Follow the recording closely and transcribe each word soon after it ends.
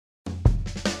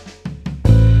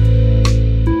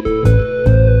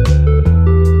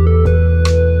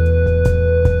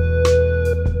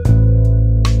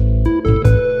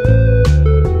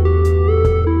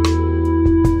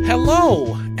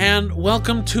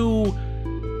welcome to,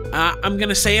 I'm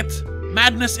gonna say it,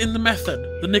 Madness in the Method,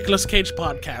 the Nicolas Cage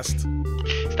podcast.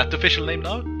 Is that the official name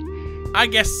now? I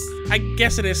guess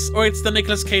it is. Or it's the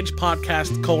Nicolas Cage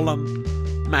podcast,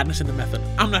 Madness in the Method.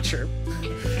 I'm not sure.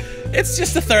 It's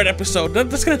just the third episode.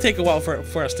 That's gonna take a while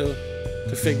for us to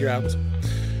figure out.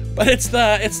 But it's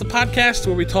the podcast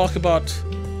where we talk about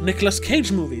Nicolas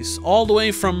Cage movies, all the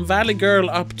way from Valley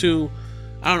Girl up to,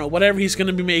 I don't know, whatever he's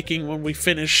gonna be making when we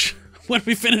finish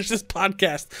this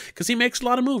podcast, because he makes a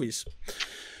lot of movies.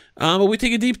 But we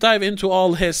take a deep dive into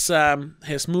all his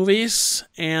movies,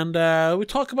 and we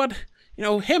talk about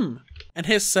him and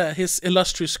his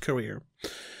illustrious career.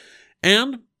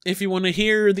 And if you want to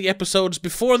hear the episodes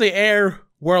before they air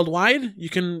worldwide, you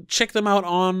can check them out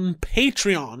on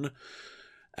Patreon.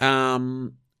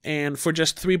 And for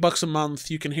just $3 a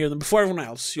month, you can hear them before everyone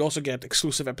else. You also get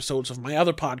exclusive episodes of my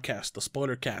other podcast, the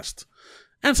Spoiler Cast,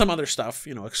 and some other stuff,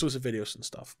 exclusive videos and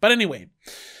stuff. But anyway,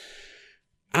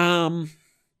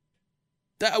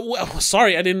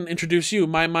 sorry I didn't introduce you.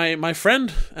 My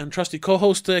friend and trusty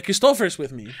co-host Christopher is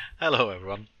with me. Hello,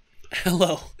 everyone.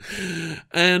 Hello.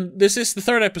 And this is the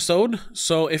third episode,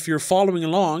 so if you're following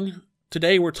along,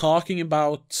 today we're talking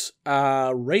about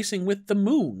Racing with the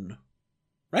Moon.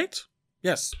 Right?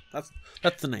 Yes,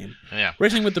 that's the name. Yeah.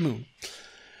 Racing with the Moon.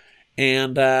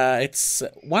 And it's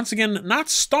once again not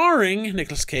starring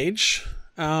Nicolas Cage.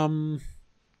 I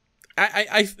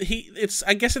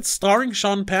guess it's starring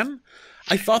Sean Penn.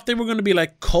 I thought they were going to be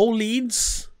like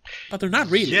co-leads, but they're not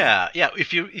really. Yeah.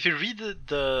 If you read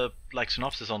the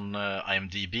synopsis on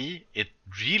IMDb, it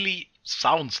really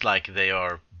sounds like they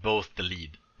are both the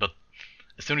lead. But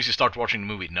as soon as you start watching the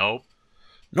movie,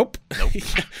 Nope.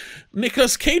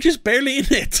 Nicolas Cage is barely in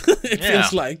it. It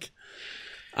feels like.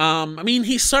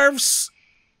 He serves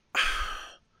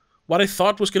what I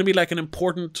thought was going to be like an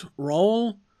important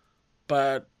role,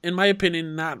 but in my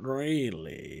opinion, not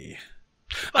really.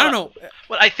 I don't know.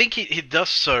 Well, I think he does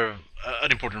serve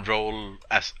an important role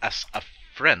as a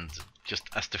friend, just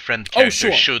as the friend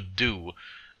character should do.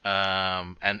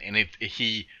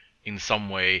 He in some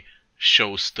way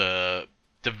shows the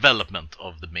development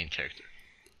of the main character.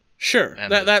 Sure,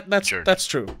 that's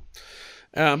true.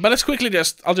 But let's quickly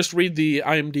I'll just read the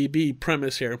IMDb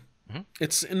premise here. Mm-hmm.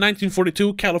 It's in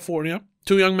 1942, California.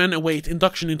 Two young men await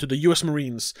induction into the U.S.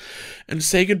 Marines and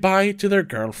say goodbye to their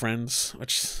girlfriends.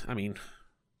 Which,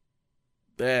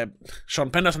 Sean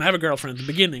Penn doesn't have a girlfriend at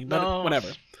the beginning, but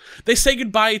whatever. They say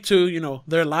goodbye to,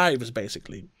 their lives,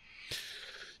 basically.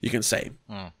 You can say.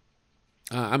 Mm.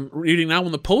 I'm reading now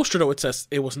on the poster, though, it says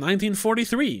it was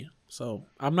 1943. So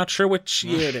I'm not sure which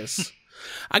year it is.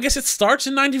 I guess it starts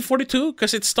in 1942,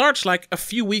 because it starts like a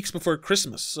few weeks before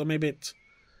Christmas. So maybe it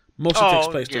mostly takes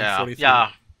place during 43.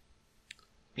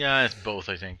 Yeah, it's both,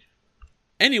 I think.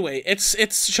 Anyway,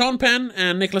 it's Sean Penn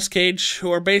and Nicolas Cage who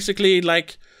are basically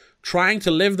like trying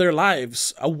to live their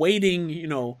lives, awaiting,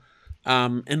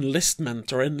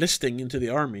 enlistment or enlisting into the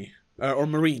army or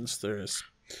Marines. There is.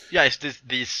 Yeah, it's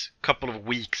these couple of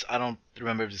weeks. I don't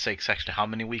remember to say exactly how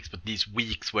many weeks, but these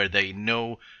weeks where they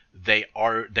know they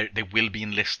will be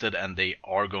enlisted and they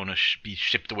are going to be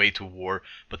shipped away to war,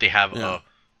 but they have I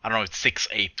don't know, it's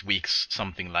 6-8 weeks,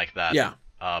 something like that. Yeah.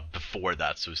 Before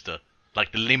that, so it's the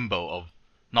limbo of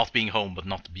not being home but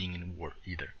not being in war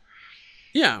either.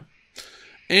 Yeah,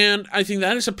 and I think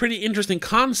that is a pretty interesting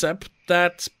concept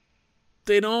that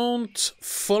they don't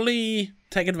fully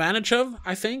take advantage of,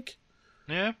 I think.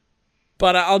 Yeah.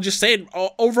 But I'll just say it,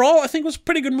 overall, I think it was a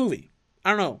pretty good movie. I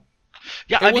don't know.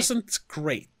 Yeah, it wasn't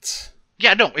great.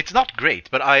 Yeah, no, it's not great,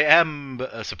 but I am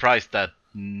surprised that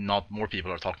not more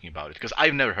people are talking about it, because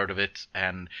I've never heard of it,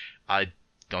 and I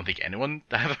don't think anyone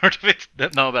have heard of it.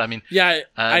 No, but yeah,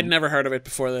 I'd never heard of it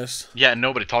before this. Yeah,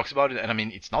 nobody talks about it, and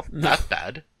it's not that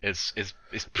bad. It's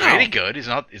pretty good. It's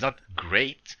not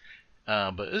great,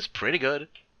 but it's pretty good.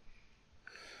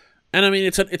 And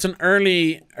it's an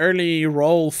early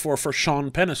role for Sean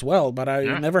Penn as well, but I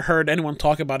never heard anyone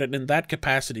talk about it in that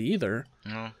capacity either.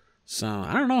 No. So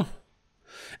I don't know.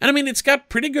 And it's got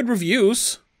pretty good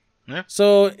reviews. Yeah.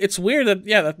 So it's weird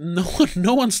that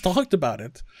no one's talked about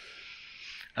it.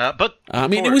 But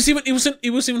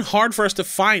it was even hard for us to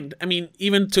find.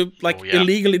 Even to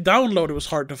illegally download, it was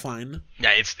hard to find.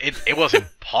 Yeah, it was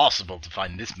impossible to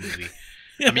find this movie.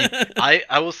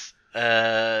 I was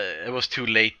it was too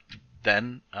late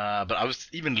then, but I was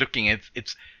even looking at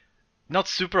it's not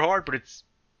super hard, but it's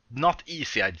not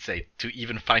easy, I'd say, to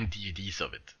even find DVDs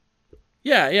of it.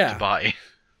 Yeah. To buy.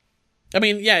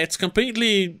 It's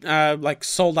completely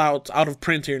sold out of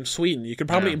print here in Sweden. You could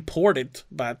probably import it,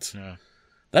 but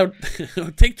that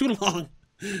would take too long.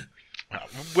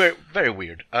 Very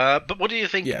weird. But what do you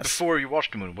think Yes. before you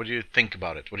watched the movie? What do you think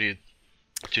about it? What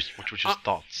was your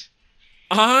thoughts?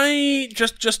 I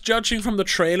just judging from the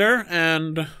trailer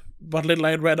and what little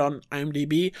I had read on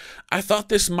IMDb, I thought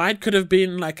this could have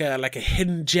been like a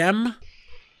hidden gem.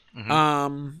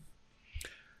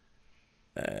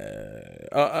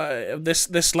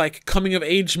 This like coming of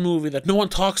age movie that no one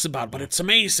talks about, but it's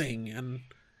amazing. And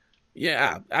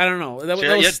yeah, I don't know. That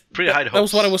You was had pretty high hopes. that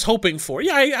was what I was hoping for.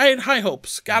 Yeah, I had high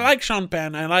hopes. I like Sean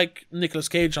Penn. I like Nicolas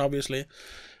Cage, obviously,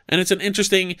 and it's an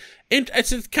interesting. It's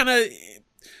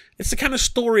the kind of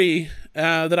story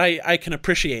that I can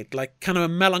appreciate, like kind of a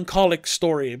melancholic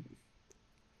story.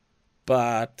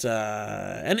 But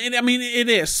it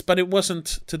is, but it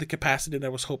wasn't to the capacity that I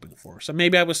was hoping for. So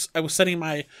maybe I was setting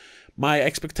my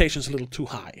expectations a little too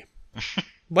high.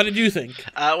 What did you think?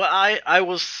 Well, I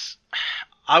was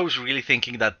really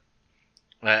thinking that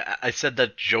I said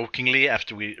that jokingly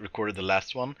after we recorded the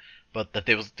last one, but that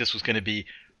this was going to be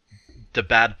the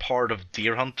bad part of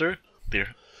Deer Hunter.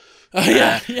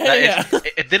 Yeah.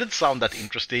 It didn't sound that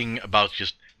interesting about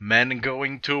just men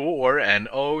going to war and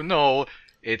oh no,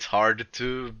 it's hard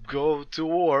to go to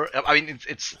war. I mean,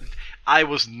 I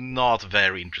was not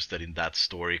very interested in that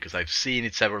story because I've seen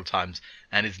it several times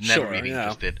and it's never really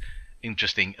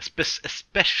interesting,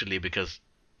 especially because,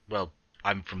 well,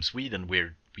 I'm from Sweden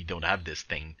where we don't have this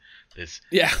thing,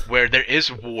 where there is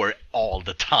war all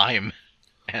the time.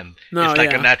 And it's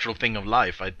like a natural thing of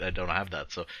life. I don't have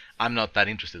that, so I'm not that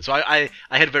interested. So I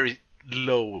had very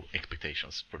low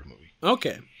expectations for the movie.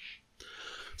 Okay.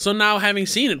 So now, having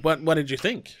seen it, what did you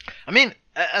think? I mean,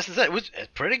 as I said, it's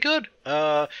pretty good.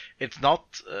 It's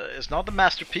not a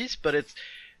masterpiece, but it's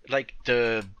like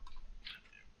if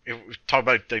we talk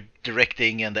about the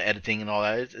directing and the editing and all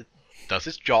that, it does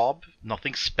its job.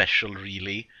 Nothing special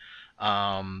really,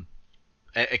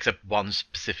 except one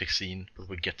specific scene. But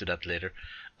we'll get to that later.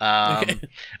 But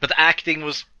the acting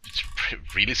was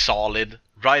really solid.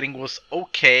 Writing was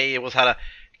okay. It had a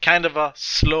kind of a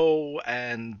slow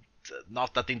and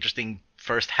not that interesting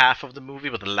first half of the movie,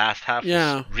 but the last half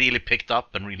was really picked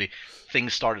up and really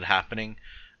things started happening.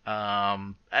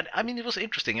 And I mean, it was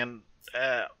interesting, and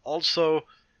also,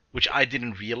 which I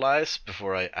didn't realize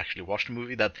before I actually watched the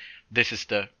movie, that this is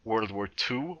the World War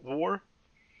II war,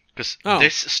 because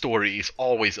this story is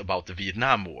always about the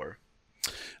Vietnam War.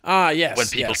 Yes. When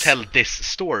people tell this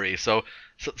story, so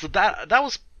that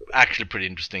was actually pretty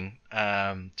interesting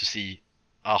to see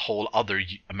a whole other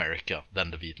America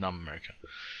than the Vietnam America.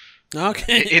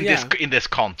 Okay. In this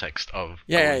context of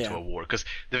going to a war, because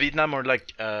the Vietnam are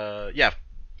like Deer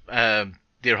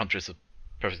Hunter is a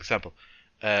perfect example,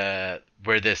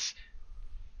 where this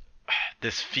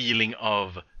feeling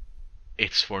of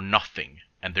it's for nothing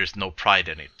and there's no pride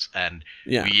in it, and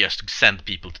we just send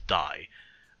people to die.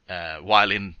 While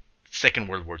in Second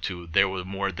World War II, there was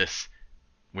more this: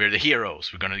 we're the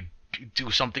heroes. We're gonna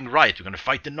do something right. We're gonna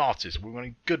fight the Nazis. We're gonna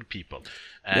be good people.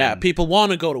 And people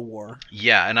want to go to war.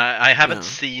 Yeah, and I haven't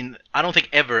seen. I don't think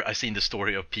ever I've seen the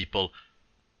story of people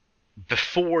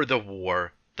before the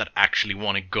war that actually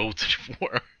want to go to the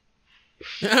war.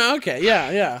 Okay.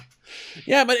 Yeah.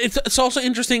 But it's also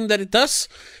interesting that it does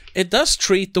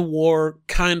treat the war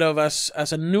kind of as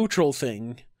a neutral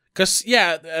thing. Because,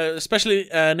 especially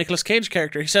Nicolas Cage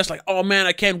character, he says, like, oh man,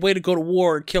 I can't wait to go to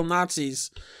war and kill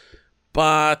Nazis.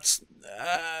 But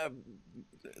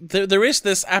there is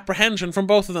this apprehension from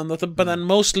both of them, but then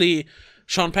mostly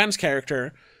Sean Penn's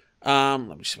character, let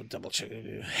me just double check,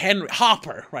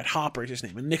 Hopper is his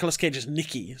name, and Nicolas Cage is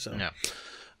Nicky, so.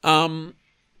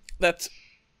 That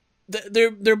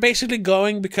they're basically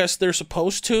going because they're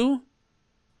supposed to.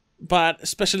 But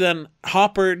especially then,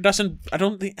 Hopper he doesn't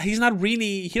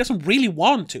really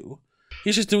want to.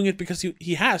 He's just doing it because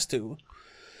he has to.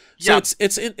 So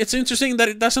it's interesting that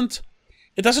it doesn't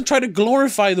try to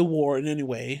glorify the war in any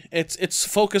way. It's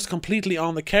focused completely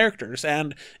on the characters,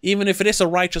 and even if it is a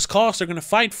righteous cause they're going to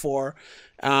fight for,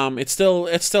 it's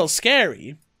still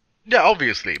scary. Yeah,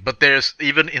 obviously, but there's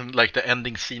even in like the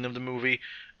ending scene of the movie,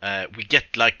 we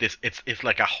get like this. It's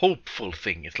like a hopeful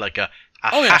thing. It's like a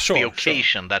happy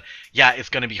occasion that it's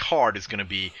going to be hard. It's going to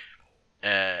be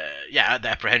the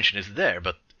apprehension is there,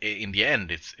 but in the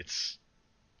end, it's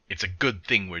a good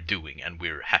thing we're doing, and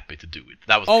we're happy to do it.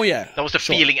 That was that was the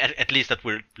feeling at least that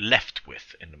we're left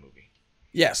with in the movie.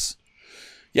 Yes,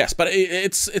 but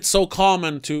it's so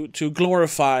common to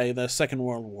glorify the Second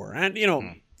World War, and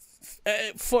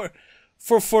for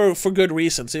good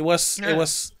reasons. It was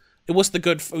the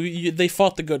good. They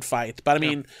fought the good fight, but I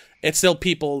mean, it's still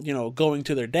people, going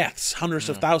to their deaths, hundreds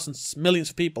of thousands,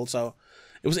 millions of people. So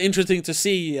it was interesting to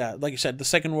see, like you said, the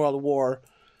Second World War,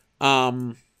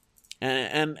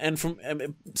 and from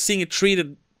seeing it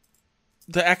treated,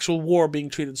 the actual war being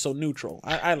treated so neutral.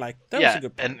 I like that. Was a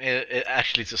good part. And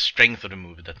actually, it's a strength of the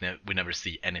movie that we never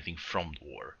see anything from the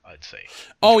war. I'd say.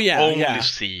 Oh yeah, only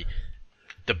see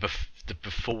the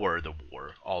before the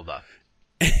war, all that.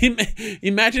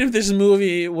 Imagine if this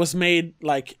movie was made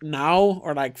like now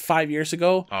or like 5 years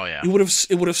ago. Oh yeah, it would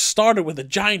have started with a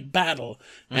giant battle,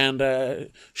 and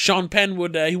Sean Penn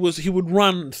would he would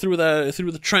run through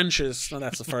the trenches. No,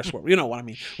 that's the first word. You know what I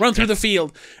mean? Run through the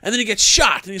field, and then he gets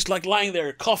shot, and he's like lying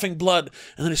there coughing blood,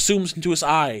 and then it zooms into his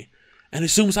eye, and it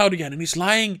zooms out again, and he's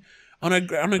lying on a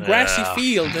grassy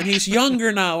field, and he's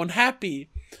younger now and happy.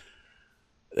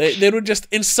 They would just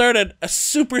inserted a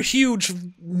super huge,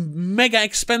 mega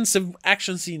expensive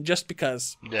action scene just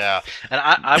because. Yeah, and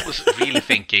I was really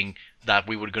thinking that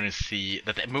we were going to see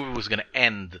that the movie was going to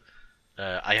end.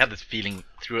 I had this feeling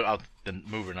throughout the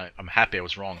movie, and I'm happy I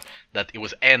was wrong. That it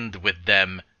was end with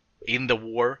them in the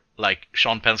war, like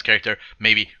Sean Penn's character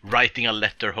maybe writing a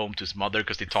letter home to his mother,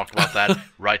 because they talked about that.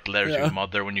 Write a letter to your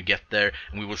mother when you get there,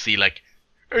 and we will see like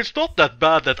it's not that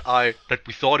bad that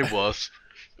we thought it was.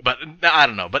 But I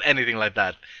don't know, but anything like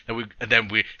that, and then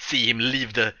we see him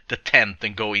leave the tent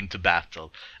and go into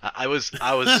battle. I was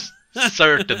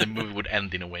certain the movie would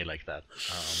end in a way like that.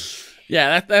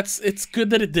 Yeah, that's it's good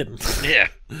that it didn't. Yeah.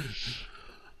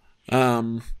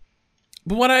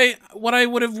 But what I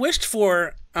would have wished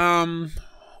for,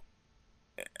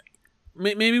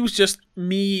 maybe it was just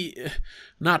me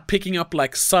not picking up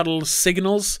like subtle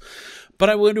signals, but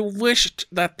I would have wished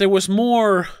that there was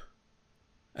more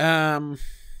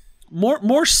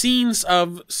scenes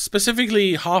of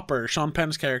specifically Hopper, Sean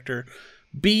Penn's character,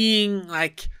 being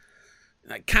like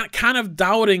kind of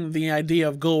doubting the idea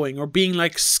of going, or being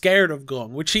like scared of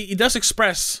going, which he does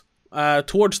express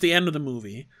towards the end of the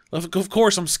movie. Of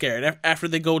course, I'm scared after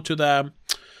they go to the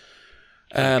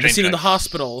scene in the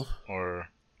hospital.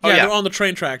 They're on the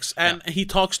train tracks, and he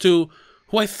talks to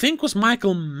who I think was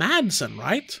Michael Madsen,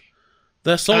 right?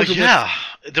 The soldier.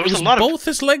 There was a lot of both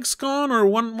his legs gone, or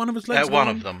one of his legs gone. One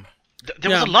of them.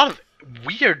 There was a lot of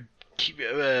weird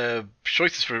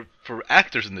choices for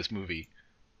actors in this movie.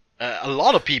 A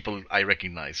lot of people I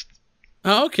recognized.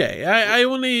 Oh, okay. I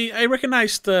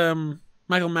recognized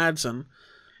Michael Madsen.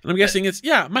 And I'm guessing it's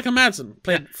Michael Madsen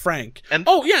played Frank. And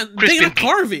Dana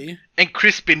Carvey. And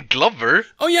Crispin Glover.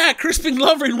 Oh yeah, Crispin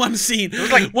Glover in one scene. It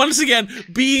was like, once again,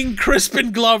 being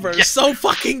Crispin Glover. Yeah. So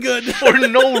fucking good. For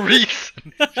no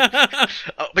reason.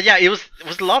 But yeah, it was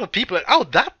a lot of people.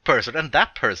 That person and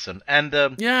that person. And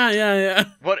yeah.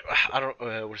 What I don't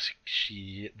was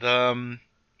she the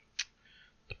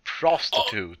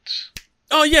prostitute.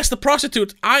 Oh yes, the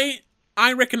prostitute.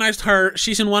 I recognized her.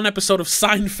 She's in one episode of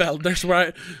Seinfeld. There's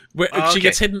where she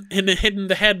gets hit in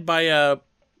the head by a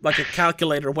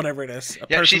calculator, or whatever it is.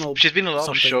 She's been in a lot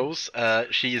of shows.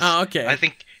 She's. Okay. I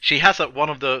think she has one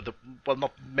of the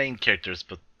not main characters,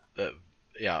 but one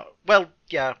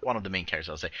of the main characters,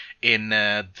 I'll say, in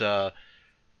the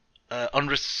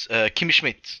Kimmy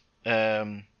Schmidt.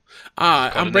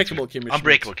 Unbreakable Kimmy Schmidt.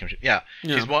 Unbreakable Kimmy Schmidt. Yeah,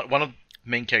 she's one of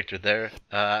main character there,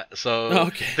 so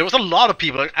there was a lot of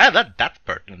people like that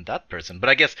person and that person, but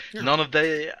I guess none of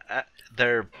their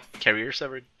careers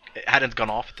hadn't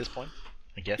gone off at this point,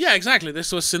 I guess. Yeah, exactly.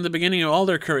 This was in the beginning of all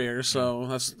their careers, so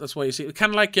that's why you see it.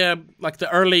 Kind of like the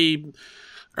early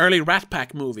Rat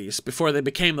Pack movies before they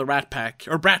became the Rat Pack,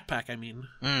 or Brat Pack, I mean,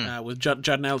 with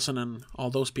Judd Nelson and all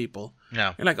those people.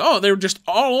 Yeah, you're like, they were just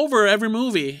all over every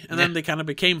movie, and then they kind of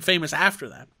became famous after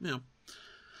that. Yeah.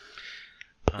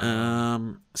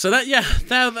 So that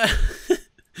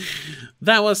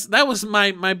was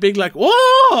my big like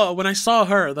whoa when I saw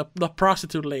her, the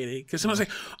prostitute lady, because I was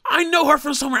like, I know her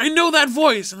from somewhere, I know that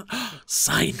voice.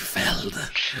 Seinfeld.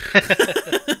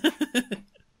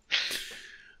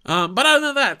 But other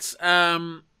than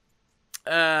that,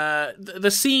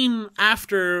 the scene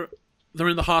after they're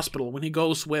in the hospital, when he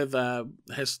goes with the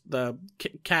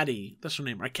caddy, that's her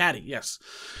name, right? Caddy, yes.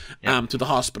 Yeah. To the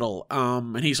hospital,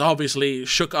 and he's obviously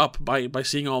shook up by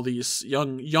seeing all these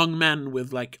young men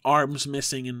with like arms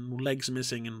missing and legs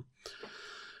missing,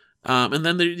 and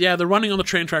then they're running on the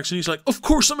train tracks, and he's like, "Of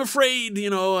course I'm afraid,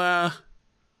 why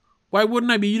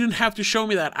wouldn't I be? You didn't have to show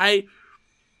me that." I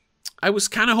was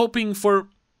kind of hoping for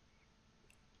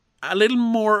a little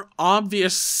more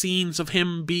obvious scenes of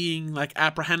him being like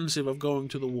apprehensive of going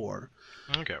to the war.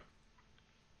 Okay.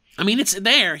 I mean, it's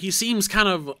there. He seems kind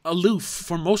of aloof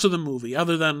for most of the movie,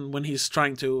 other than when he's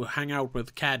trying to hang out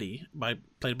with Caddy,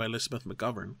 played by Elizabeth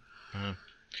McGovern. Mm.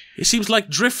 He seems like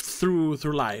drift through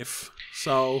life.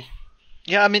 So.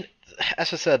 Yeah, I mean,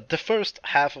 as I said, the first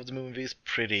half of the movie is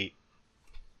pretty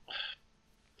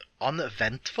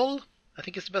uneventful. I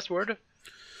think is the best word.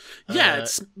 Yeah,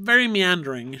 it's very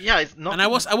meandering. Yeah, it's not. And I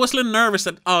was a little nervous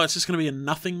that it's just gonna be a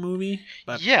nothing movie.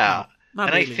 But yeah, no, not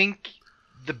and really. I think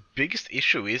the biggest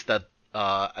issue is that,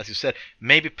 as you said,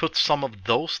 maybe put some of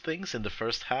those things in the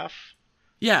first half.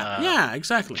 Yeah,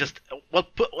 exactly. Just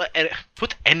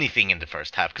put anything in the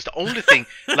first half, because the only thing,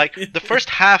 like the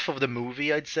first half of the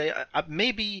movie, I'd say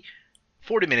maybe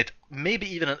 40 minutes, maybe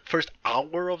even the first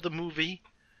hour of the movie,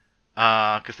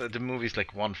 because the movie's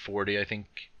like 140, I think,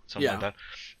 something like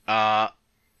that.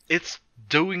 It's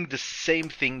doing the same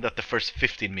thing that the first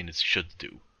 15 minutes should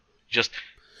do. Just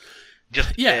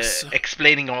yes.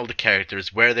 Explaining all the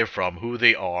characters, where they're from, who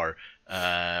they are,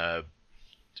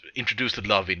 introduce the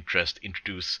love interest,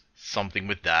 introduce something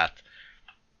with that.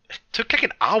 It took like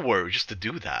an hour just to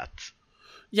do that.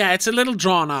 Yeah, it's a little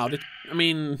drawn out.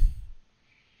 And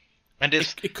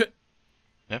it could.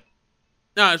 Yeah.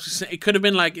 No, I was just saying, it could have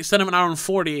been like, instead of an hour and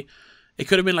 40, it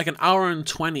could have been like an hour and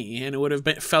 20, and it would have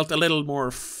felt a little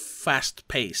more fast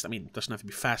paced. I mean, it doesn't have to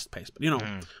be fast paced, but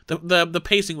the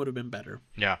pacing would have been better.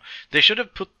 Yeah, they should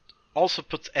have put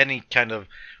any kind of,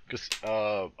 because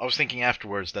I was thinking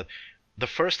afterwards that the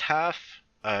first half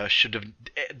should have,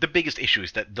 the biggest issue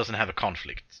is that it doesn't have a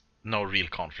conflict, no real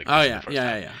conflict. Oh in yeah, the first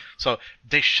yeah, half. yeah. So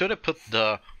they should have put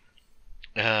the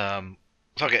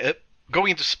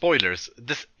going into spoilers.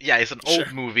 This it's an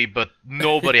old movie, but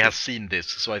nobody has seen this,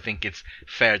 so I think it's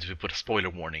fair to put a spoiler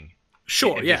warning.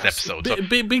 Sure, in yes. This episode.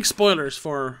 Big spoilers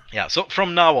for So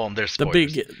from now on, there's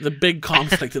spoilers. the big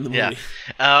conflict in the movie.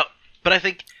 But I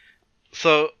think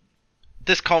so.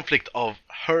 This conflict of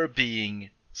her being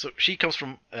she comes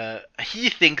from. He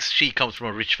thinks she comes from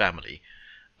a rich family.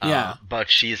 But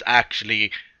she is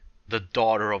actually the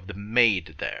daughter of the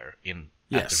maid there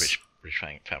at the rich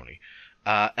family.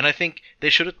 And I think they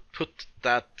should have put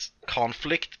that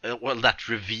conflict, that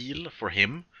reveal for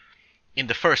him, in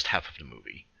the first half of the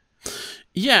movie.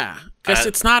 Yeah, because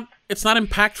it's not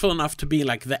impactful enough to be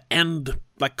like the end,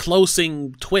 like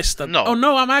closing twist. That, No. Oh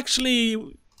no, I'm actually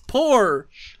poor.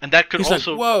 And that could He's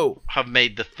also like, whoa. have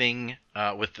made the thing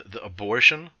with the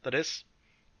abortion. That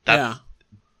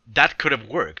could have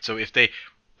worked. So if they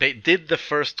did the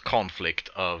first conflict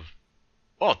of,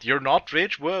 you're not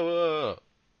rich, whoa,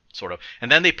 sort of,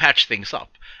 and then they patch things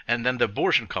up, and then the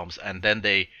abortion comes, and then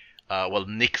they,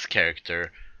 Nick's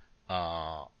character,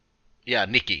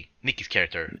 Nikki's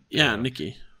character,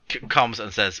 Nikki comes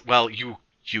and says, well, you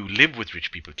live with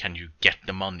rich people, can you get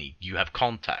the money? You have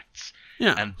contacts.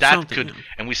 Yeah, and that could,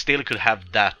 and we still could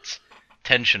have that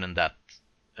tension and that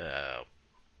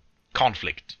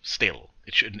conflict still.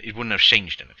 It wouldn't have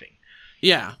changed anything.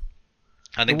 Yeah,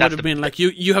 I think it would have been like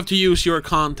you have to use your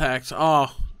contacts.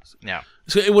 Oh, yeah.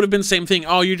 So it would have been the same thing.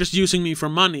 Oh, you're just using me for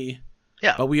money.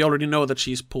 Yeah, but we already know that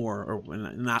she's poor or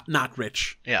not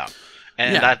rich. Yeah,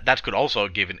 and that could also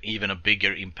give even a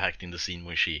bigger impact in the scene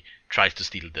when she tries to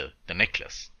steal the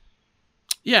necklace.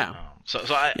 Yeah.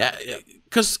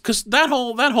 Because that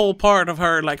whole part of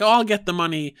her, like, I'll get the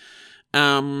money.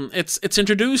 It's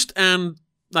introduced and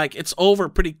like it's over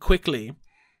pretty quickly.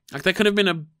 Like that could have been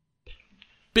a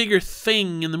bigger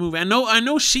thing in the movie. I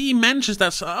know she mentions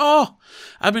that.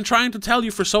 I've been trying to tell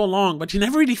you for so long, but you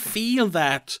never really feel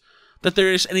that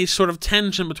there is any sort of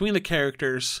tension between the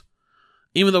characters,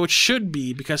 even though it should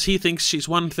be, because he thinks she's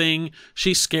one thing,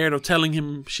 she's scared of telling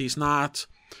him she's not.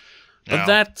 But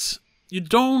that you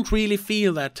don't really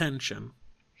feel that tension.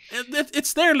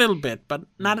 It's there a little bit, but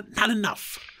not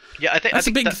enough. Yeah, I think that's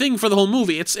a big thing for the whole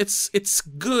movie. It's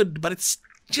good, but it's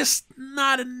just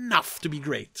not enough to be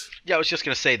great. Yeah, I was just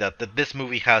gonna say that this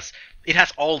movie has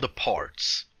all the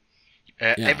parts,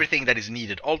 everything that is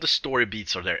needed, all the story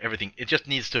beats are there, everything. It just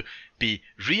needs to be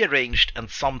rearranged, and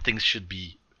some things should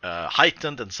be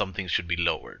heightened, and some things should be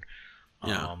lowered.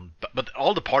 Yeah. But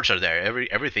all the parts are there.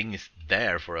 Everything is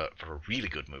there for a really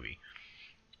good movie.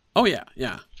 Oh yeah,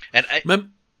 yeah. And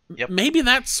maybe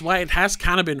that's why it has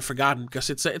kind of been forgotten, because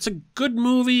it's a good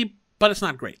movie, but it's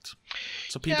not great.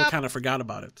 So people kind of forgot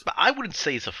about it. But I wouldn't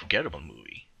say it's a forgettable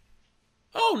movie.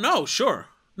 Oh no, sure,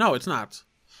 no, it's not.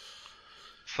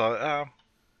 So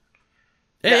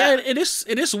it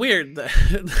is weird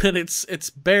that it's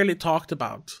barely talked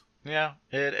about. Yeah,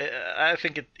 I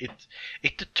think it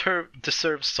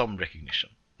deserves some recognition.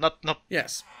 Not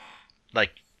yes,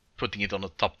 like putting it on a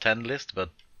top 10 list, but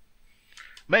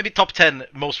maybe top 10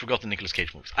 most forgotten Nicolas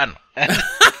Cage movies. I don't know.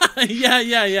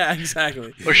 yeah,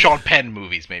 exactly. Or Sean Penn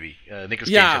movies, maybe. Nicolas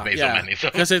Cage has made so many.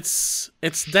 Because it's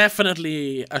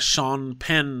definitely a Sean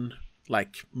Penn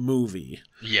like movie.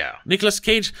 Yeah. Nicolas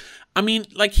Cage, I mean,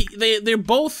 like they're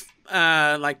both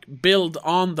like billed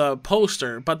on the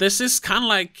poster, but this is kind of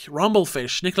like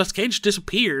Rumblefish. Nicolas Cage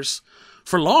disappears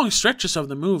for long stretches of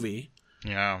the movie.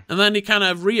 Yeah. And then he kind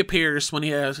of reappears when he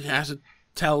has to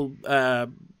tell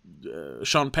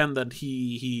Sean Penn that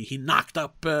he knocked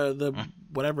up the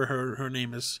whatever her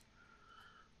name is,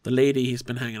 the lady he's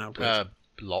been hanging out with.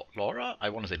 Laura? I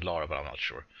want to say Laura, but I'm not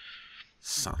sure.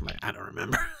 Something like, I don't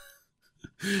remember.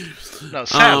 No,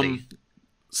 Sally.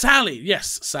 Sally,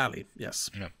 yes, Sally, yes.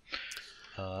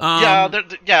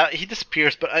 Yeah. He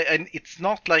disappears, but it's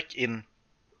not like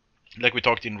we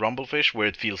talked in Rumblefish, where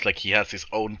it feels like he has his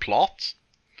own plot.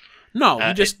 No,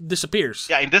 he just disappears.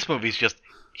 Yeah, in this movie, it's just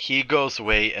he goes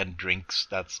away and drinks.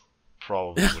 That's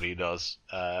probably what he does.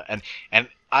 And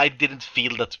I didn't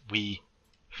feel that we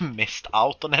missed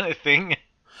out on anything.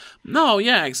 No,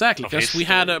 yeah, exactly. Because we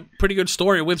had a pretty good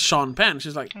story with Sean Penn.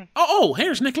 She's like, oh,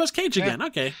 here's Nicolas Cage again.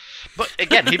 Okay. But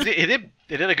again, he did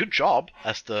a good job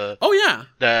as the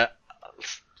the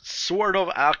sort of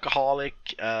alcoholic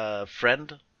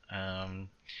friend,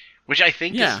 which I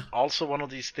think is also one of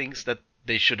these things that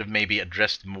they should have maybe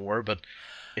addressed more. But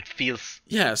it feels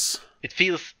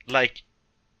like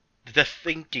the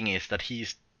thinking is that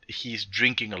he's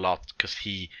drinking a lot because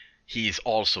he is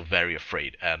also very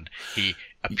afraid, and he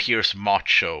appears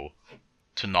macho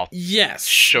to not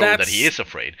show that he is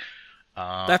afraid.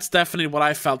 That's definitely what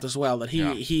I felt as well. That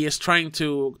he is trying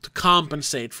to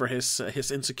compensate for his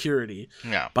insecurity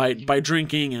by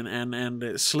drinking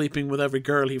and sleeping with every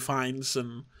girl he finds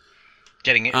and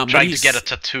trying to get a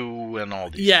tattoo and all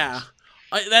these things.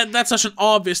 That's such an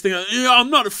obvious thing. I'm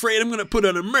not afraid. I'm going to put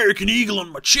an American eagle on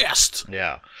my chest.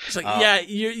 Yeah, it's like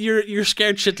you're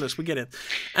scared shitless. We get it,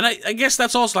 and I guess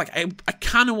that's also like I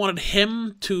kind of wanted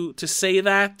him to say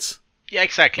that. Yeah,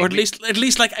 exactly. Or at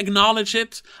least like acknowledge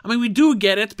it. I mean, we do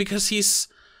get it because he's.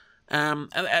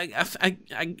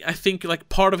 I think like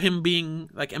part of him being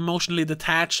like emotionally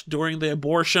detached during the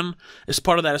abortion is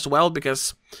part of that as well,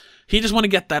 because he just want to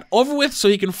get that over with so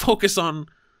he can focus on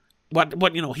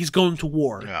what he's going to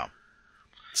war. Yeah.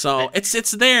 So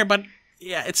it's there, but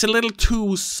yeah, it's a little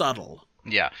too subtle.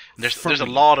 Yeah, there's a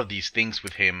lot of these things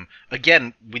with him.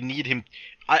 Again, we need him.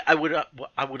 I would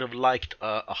have liked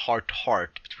a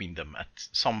heart-to-heart between them at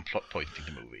some point in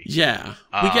the movie. Yeah,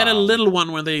 we get a little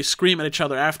one when they scream at each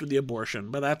other after the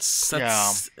abortion, but that's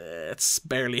it's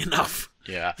barely enough.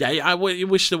 Yeah. I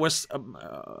wish there was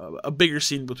a bigger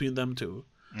scene between them two.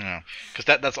 Yeah, because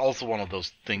that's also one of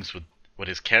those things with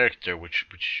his character, which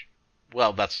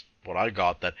that's what I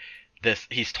got, that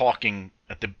he's talking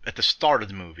at the start of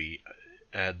the movie,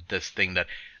 this thing that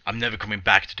I'm never coming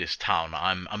back to this town.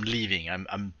 I'm leaving.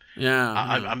 I'm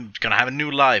gonna have a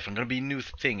new life. I'm gonna be a new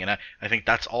thing. And I think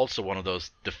that's also one of those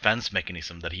defense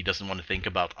mechanisms, that he doesn't want to think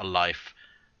about a life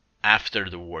after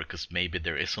the war because maybe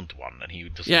there isn't one, and he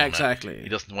doesn't. Yeah, exactly. He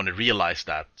doesn't want to realize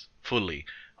that fully,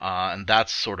 and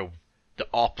that's sort of the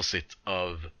opposite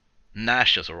of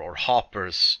Nash's or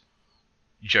Hopper's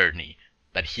journey.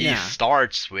 That he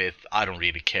starts with, I don't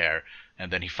really care.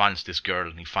 And then he finds this girl,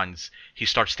 and he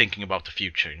starts thinking about the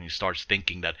future, and he starts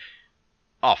thinking that,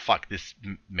 oh fuck, this,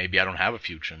 maybe I don't have a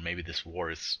future, and maybe this war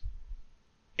is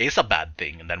a bad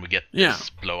thing, and then we get this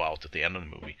blowout at the end of the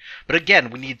movie. But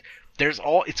again, it's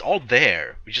all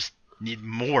there. We just need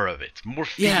more of it, more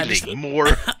feeling,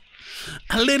 more,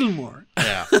 a little more.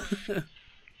 Yeah.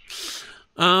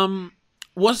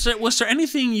 Was there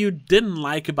anything you didn't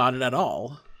like about it at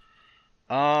all?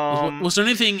 Was there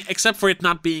anything except for it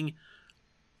not being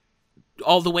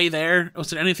all the way there?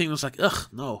 Was there anything that was like, ugh,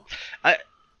 no?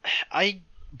 I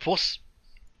was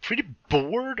pretty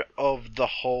bored of the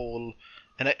whole,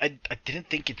 and I didn't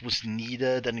think it was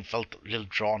needed, and it felt a little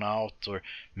drawn out, or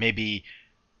maybe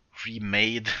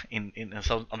remade in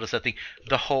some other setting.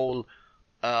 The whole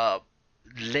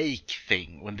lake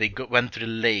thing, when they went to the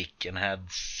lake and had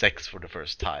sex for the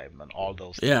first time, and all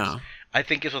those things. Yeah. I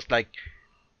think it was like,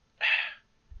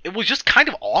 it was just kind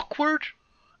of awkward.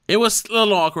 It was a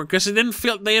little awkward because it didn't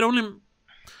feel, they had only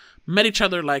met each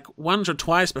other like once or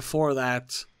twice before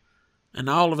that, and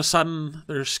now all of a sudden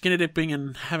they're skinny dipping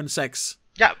and having sex.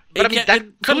 Yeah, but it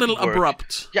could a little work.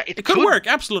 abrupt. Yeah, it could work,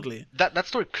 absolutely. That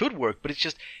story could work, but it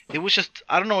was just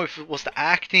I don't know if it was the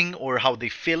acting or how they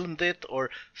filmed it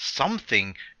or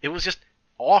something. It was just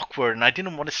awkward, and I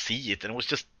didn't want to see it, and it was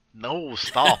just, no,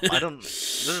 stop.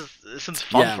 This isn't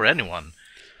fun for anyone.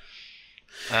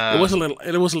 It was a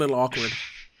little awkward.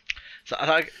 So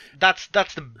that's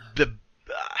the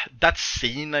that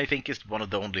scene, I think, is one of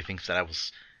the only things that I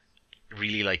was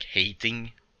really like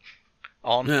hating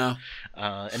on. Yeah.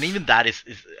 And even that is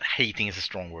hating is a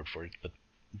strong word for it, but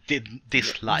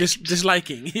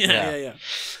disliking. Yeah.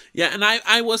 And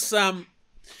I was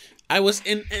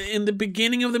in the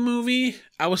beginning of the movie,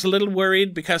 I was a little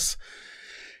worried because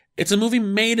it's a movie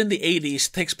made in the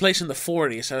 80s, takes place in the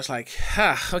 40s. I was like,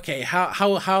 okay, how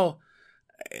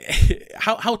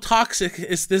toxic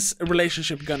is this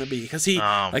relationship gonna be? Because he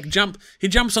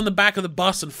jumps on the back of the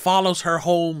bus and follows her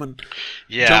home and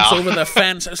jumps over the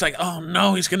fence. I was like, oh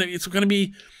no, it's gonna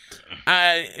be.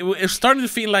 It's starting to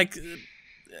feel like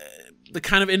the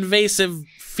kind of invasive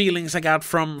feelings I got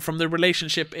from the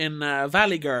relationship in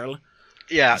Valley Girl.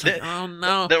 Yeah, oh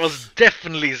no, there was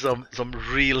definitely some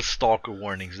real stalker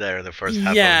warnings there in the first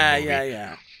half of the movie.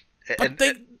 Yeah. But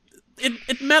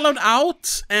it mellowed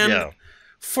out, and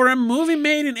for a movie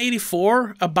made in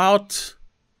 '84 about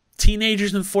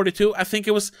teenagers in 42, I think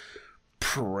it was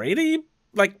pretty,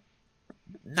 like,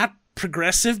 not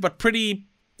progressive, but pretty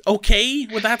okay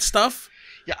with that stuff.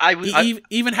 Yeah,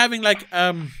 even having like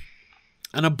an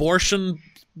abortion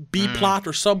B plot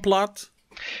or subplot.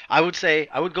 I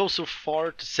would go so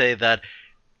far to say that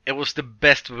it was the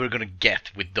best we were gonna get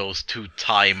with those two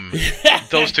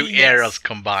eras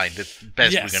combined. It's the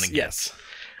best we're gonna get. Yes.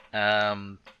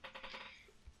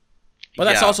 But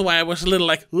that's also why I was a little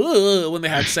like, ugh, when they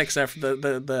had sex after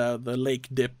the lake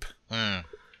dip.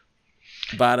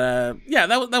 But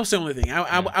that was the only thing.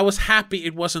 I was happy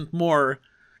it wasn't more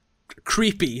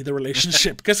creepy, the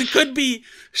relationship, because it could be.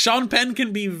 Sean Penn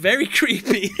can be very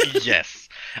creepy. Yes.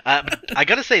 I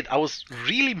gotta say, I was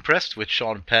really impressed with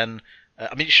Sean Penn.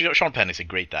 I mean, Sean Penn is a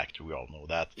great actor, we all know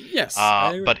that. Yes.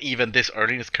 But even this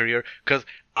early in his career, because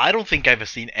I don't think I've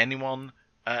seen anyone,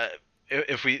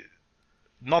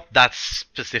 not that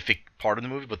specific part of the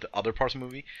movie, but the other parts of the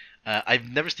movie, I've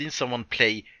never seen someone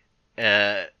play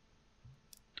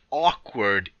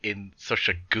awkward in such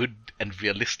a good and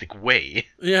realistic way.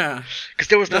 Yeah. Because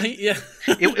there was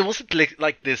it wasn't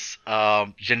like this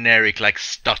generic, like,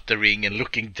 stuttering and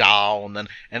looking down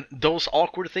and those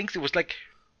awkward things. It was like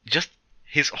just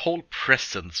his whole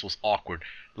presence was awkward.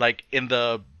 Like in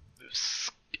the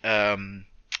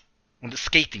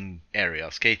skating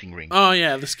rink. Oh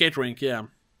yeah, the skate rink, yeah.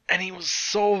 And he was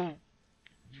so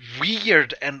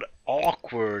weird and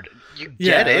awkward. You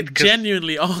get it?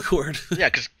 Genuinely awkward. Yeah,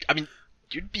 because I mean,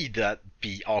 you'd be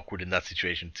awkward in that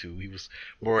situation too. He was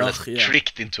more or less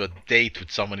tricked into a date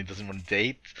with someone he doesn't want to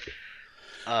date.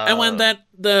 And when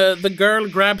the girl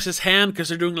grabs his hand because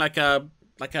they're doing like a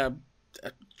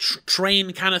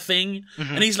train kind of thing,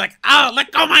 and he's like, "Oh,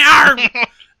 let go my arm."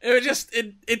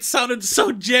 It sounded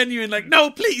so genuine. Like,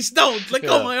 no, please don't let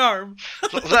go of my arm.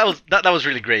 So that was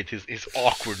really great. His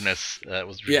awkwardness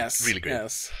was really great.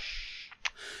 Yes.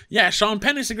 Yeah, Sean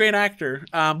Penn is a great actor.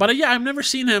 But I've never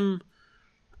seen him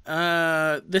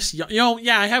this young.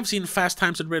 I have seen Fast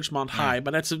Times at Ridgemont High, but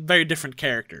that's a very different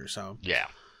character. So yeah,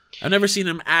 I've never seen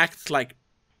him act like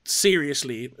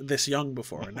seriously this young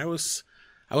before, and I was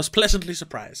pleasantly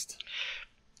surprised.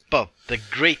 But the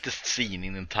greatest scene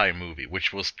in the entire movie,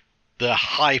 which was the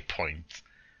high point,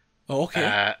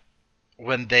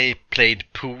 when they played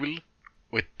pool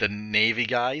with the Navy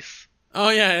guys. Oh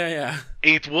yeah.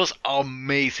 It was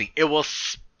amazing. It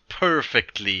was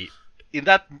perfectly in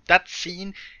that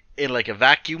scene, in like a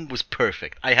vacuum, was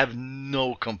perfect. I have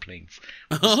no complaints.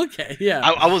 Okay, yeah.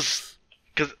 I was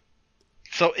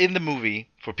so in the movie,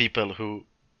 for people who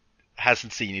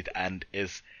hasn't seen it and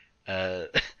is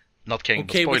not caring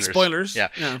about spoilers. With spoilers.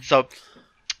 Yeah. So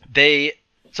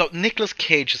Nicolas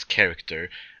Cage's character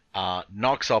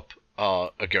knocks up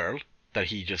a girl that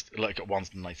he just like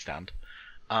wants a night stand,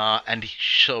 and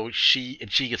she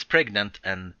gets pregnant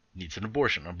and needs an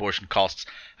abortion. An abortion costs,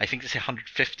 I think they say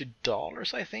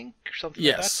 $150, I think, or something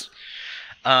like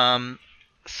that.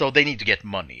 So they need to get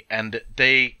money, and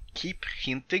they keep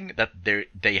hinting that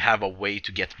they have a way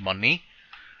to get money.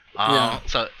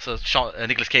 So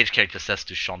Nicolas Cage character says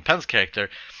to Sean Penn's character,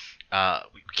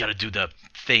 "We gotta do the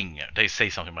thing." They say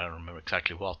something, but I don't remember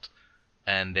exactly what.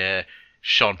 And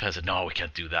Sean Penn said, "No, we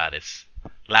can't do that. It's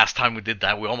last time we did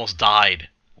that, we almost died."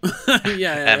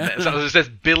 And so it says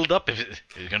build up. If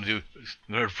you're gonna do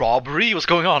robbery, what's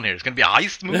going on here? It's gonna be a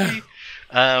heist movie.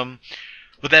 Yeah.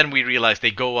 But then we realize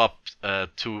they go up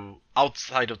to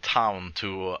outside of town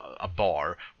to a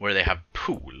bar where they have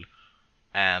pool.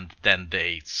 And then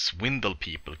they swindle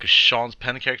people because Sean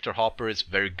Penn character Hopper is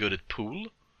very good at pool.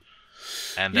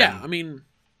 And then, I mean,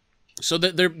 so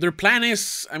their plan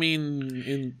is, I mean,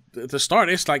 in the start,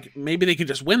 is like maybe they can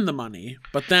just win the money,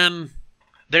 but then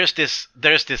there's this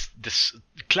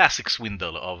classic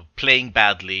swindle of playing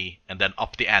badly and then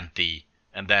up the ante,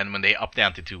 and then when they up the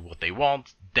ante to what they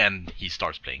want, then he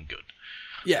starts playing good.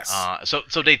 Yes.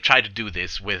 So they try to do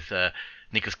this with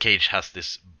Nicolas Cage has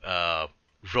this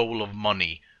roll of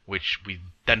money, which we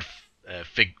then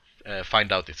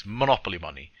find out it's Monopoly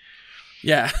money.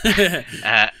 Yeah.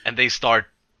 And they start,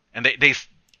 and they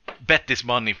bet this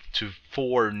money to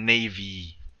 4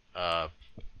 Navy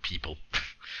people.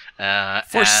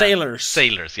 For sailors.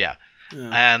 Sailors, yeah.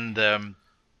 Yeah. And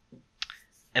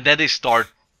then they start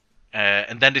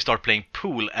playing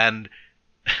pool, and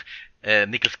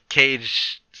Nicolas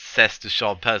Cage says to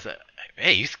Sean Penn,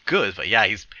 "Hey, he's good, but yeah,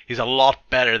 he's a lot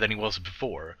better than he was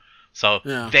before." So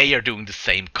Yeah. they are doing the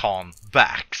same con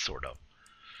back, sort of.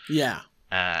 Yeah.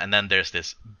 And then there's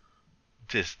this,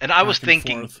 and I was Back and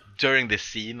thinking forth. during this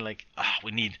scene, like,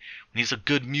 we need some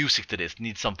good music to this. We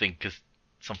need something,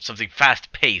 something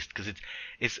fast paced, because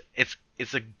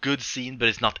it's a good scene, but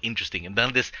it's not interesting. And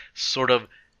then this sort of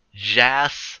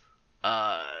jazz,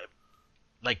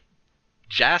 like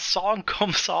jazz song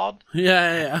comes on,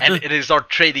 Yeah. and they start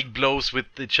trading blows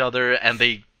with each other, and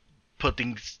they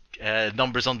putting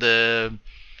numbers on the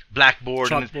blackboard.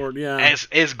 And Chalkboard, yeah.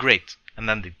 it's great. And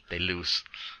then they lose.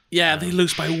 Yeah, they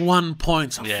lose by 1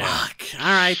 point. So Yeah. fuck. All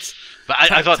right.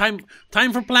 But I thought,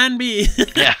 time for Plan B.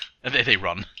 yeah, and they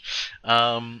run.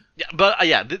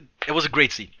 It was a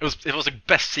great scene. It was the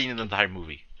best scene in the entire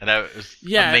movie, and it was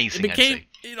amazing.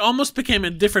 It almost became a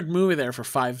different movie there for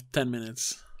 5-10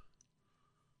 minutes.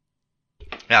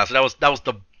 Yeah, so that was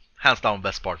the hands down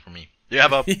best part for me. Do you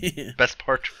have a best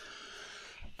part?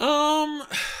 That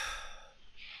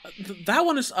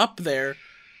one is up there,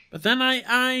 but then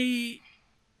I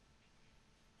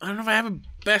don't know if I have a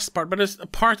best part, but it's a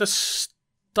part that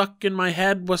stuck in my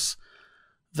head was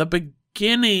the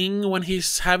beginning when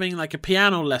he's having like a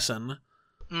piano lesson.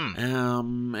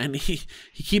 And he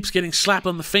keeps getting slapped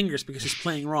on the fingers because he's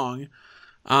playing wrong.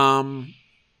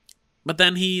 But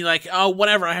then he like, oh,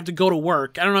 whatever, I have to go to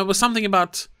work. I don't know, it was something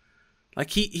about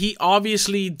like he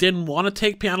obviously didn't want to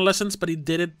take piano lessons, but he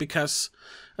did it because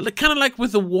kind of like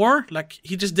with the war, like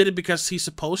he just did it because he's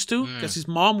supposed to, because his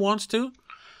mom wants to.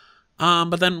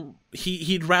 But then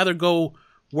he'd rather go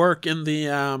work in the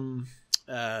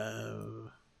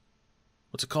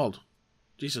what's it called?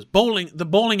 Jesus, the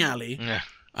bowling alley. Yeah.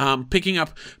 Picking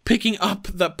up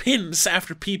the pins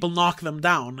after people knock them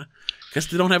down because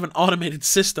they don't have an automated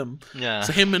system. Yeah.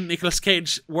 So him and Nicolas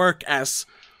Cage work as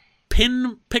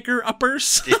pin picker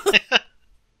uppers.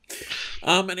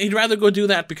 And he'd rather go do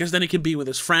that because then he can be with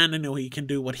his friend and he can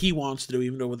do what he wants to do,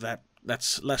 even though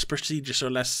that's less prestigious or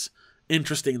less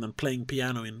interesting than playing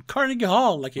piano in Carnegie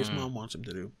Hall like his mom wants him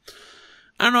to do.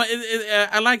 I don't know.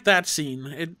 I like that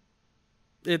scene.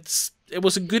 It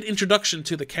was a good introduction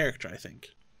to the character, I think.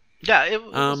 Yeah, it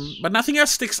was... but nothing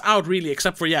else sticks out really,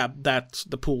 except for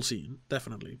the pool scene,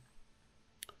 definitely.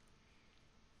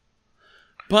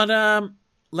 But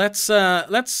let's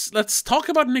talk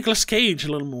about Nicolas Cage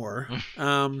a little more,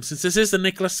 since this is the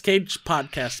Nicolas Cage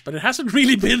podcast, but it hasn't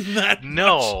really been that.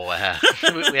 No,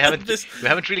 we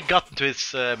haven't really gotten to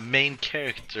his main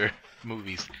character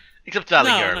movies, except Valley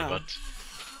Girl, no. but.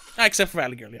 Except for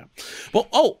Valley Girl, yeah.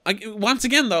 Well, once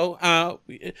again though,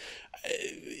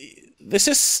 this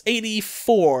is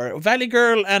 84. Valley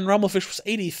Girl and Rumblefish was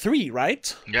 83,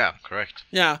 right? Yeah, correct.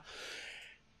 Yeah.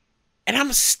 And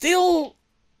I'm still...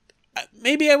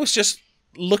 Maybe I was just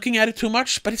looking at it too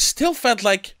much, but it still felt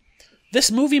like this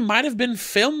movie might have been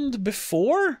filmed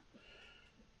before.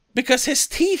 Because his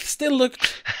teeth still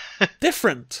looked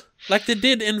different, like they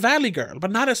did in Valley Girl, but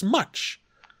not as much.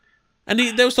 And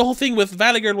there was the whole thing with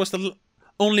Valley Girl was the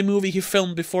only movie he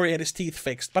filmed before he had his teeth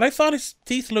fixed. But I thought his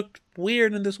teeth looked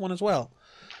weird in this one as well.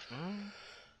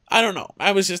 I don't know.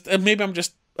 I was just... maybe I'm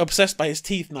just obsessed by his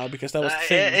teeth now because that was the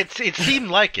thing. It seemed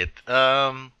like it.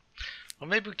 Well,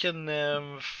 maybe we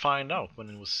can find out when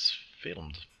it was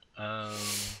filmed. I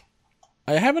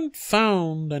haven't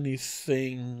found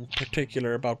anything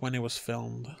particular about when it was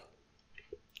filmed.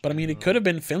 But I mean, it could have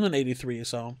been filmed in 83,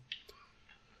 so...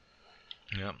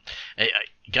 Yeah, I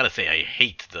gotta say I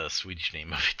hate the Swedish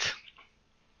name of it.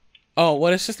 Oh,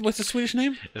 what's the Swedish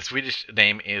name? The Swedish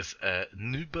name is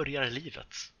Nu börjar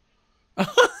livet.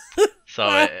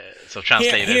 So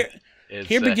translated,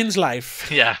 here begins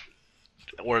life. Yeah,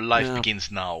 or life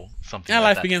begins now. Something. Yeah,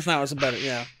 like life that. begins now is better.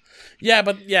 Yeah,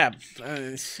 but I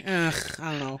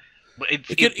don't know. But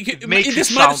it makes it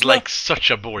sound like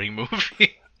such a boring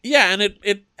movie. Yeah,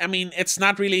 and I mean, it's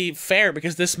not really fair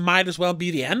because this might as well be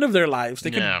the end of their lives.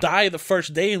 They could die the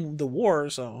first day in the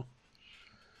war, so...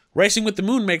 Racing with the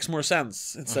Moon makes more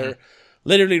sense. It's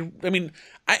literally... I mean,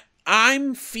 I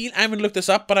haven't looked this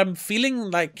up, but I'm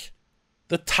feeling like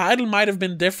the title might have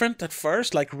been different at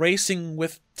first, like Racing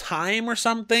with Time or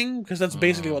something, because that's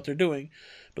basically what they're doing.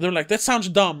 But they're like, that sounds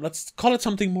dumb. Let's call it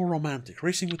something more romantic.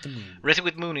 Racing with the Moon. Racing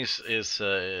with the Moon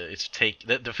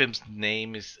the film's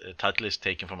title is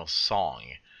taken from a song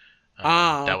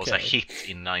that was a hit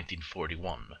in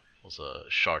 1941. was a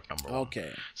short number one.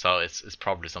 Okay. So it's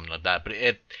probably something like that. But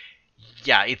it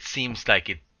seems like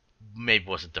it maybe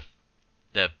wasn't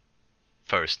the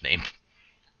first name.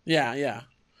 Yeah.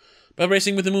 But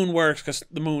Racing with the Moon works because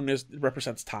the moon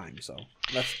represents time, so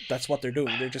that's what they're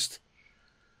doing. They're just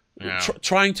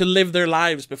trying to live their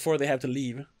lives before they have to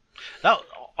leave. Now,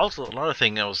 also another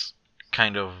thing that was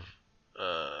kind of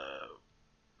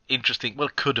interesting. Well,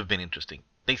 could have been interesting.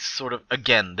 They sort of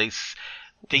they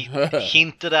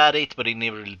hinted at it, but they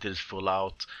never really did it full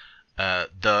out.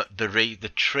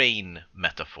 The train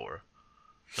metaphor.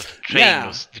 But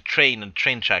the train and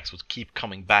train tracks would keep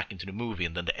coming back into the movie,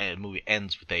 and then the movie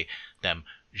ends with them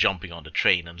jumping on the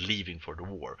train and leaving for the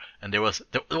war. And there was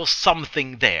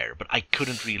something there, but I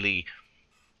couldn't really.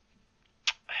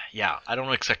 Yeah, I don't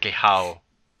know exactly how.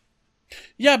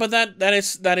 Yeah, but that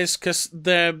is because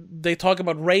they talk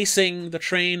about racing the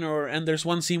train, and there's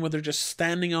one scene where they're just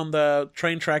standing on the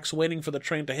train tracks waiting for the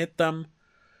train to hit them.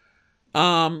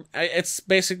 It's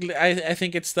basically I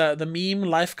think it's the meme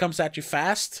 "Life comes at you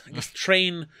fast." I guess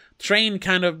the train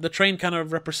kind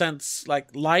of represents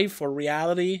like life or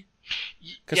reality,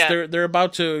 because they're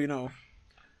about to.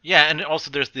 Yeah, and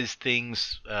also there's these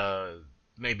things.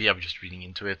 Maybe I'm just reading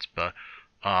into it, but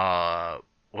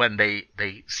when they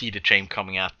see the train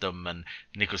coming at them, and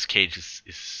Nicolas Cage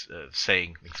is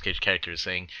saying, Nicolas Cage character is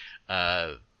saying,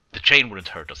 the train wouldn't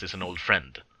hurt us. It's an old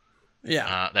friend.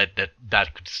 Yeah.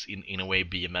 That could in a way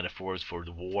be a metaphor for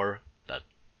the war. That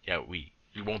we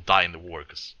won't die in the war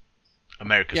because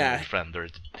America's an old friend.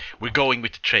 We're going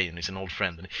with the train. It's an old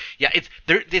friend. And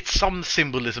it's some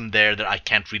symbolism there that I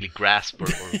can't really grasp or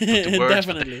put to words.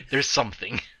 Definitely. There's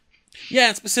something. Yeah,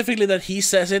 and specifically that he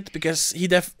says it because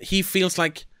he feels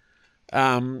like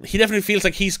he definitely feels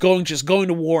like he's going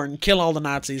to war and kill all the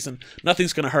Nazis and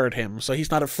nothing's going to hurt him. So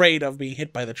he's not afraid of being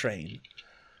hit by the train.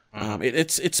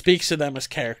 It speaks to them as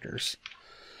characters.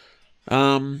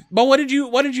 But what did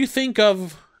you think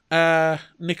of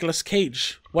Nicolas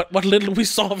Cage? What little we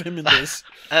saw of him in this?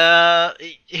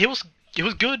 He was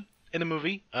good in the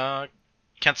movie.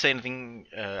 Can't say anything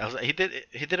else. He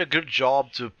did a good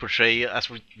job to portray, as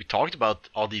we talked about,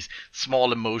 all these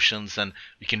small emotions, and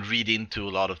you can read into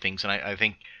a lot of things. And I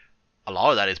think a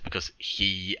lot of that is because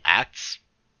he acts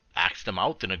them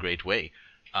out in a great way.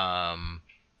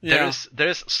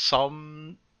 There's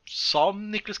some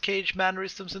Nicolas Cage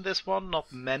mannerisms in this one,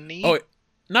 not many. Oh,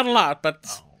 not a lot,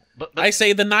 but I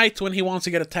say the night when he wants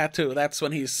to get a tattoo. That's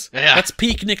when that's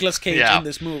peak Nicolas Cage in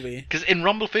this movie. Because in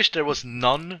Rumblefish there was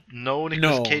no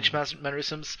Nicolas Cage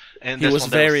mannerisms, and he was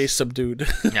very subdued.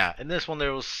 Yeah, in this one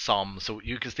there was some, so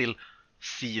you can still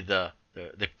see the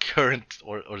current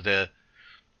or the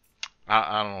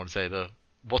I don't know what to say,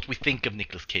 what we think of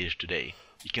Nicolas Cage today.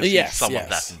 You can see some of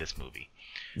that in this movie.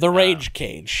 The Rage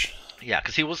Cage. Yeah,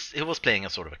 because he was playing a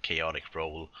sort of a chaotic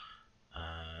role.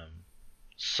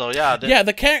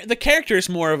 The character is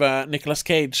more of a Nicolas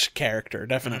Cage character,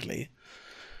 definitely.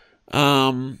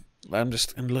 I'm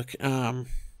just gonna look.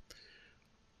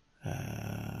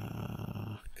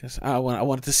 Because I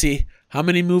wanted to see how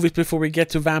many movies before we get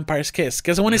to Vampire's Kiss.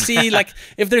 Because I want to see like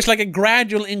if there's like a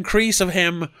gradual increase of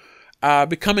him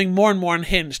becoming more and more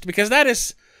unhinged. Because that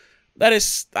is,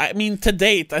 I mean, to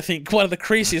date, I think one of the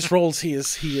craziest roles he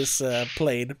has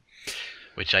played.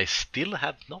 Which I still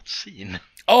have not seen.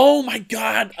 Oh my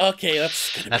god! Okay,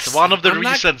 that's one of the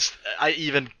reasons I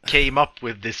even came up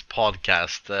with this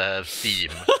podcast theme.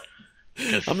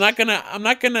 I'm not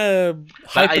gonna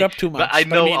hype it up too much. But I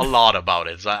know a lot about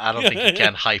it, so I don't think you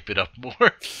can hype it up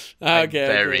more.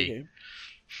 Okay.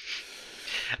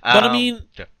 But I mean,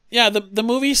 yeah, the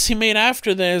movies he made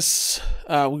after this,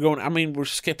 we're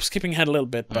skipping ahead a little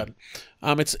bit, but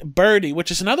it's Birdie, which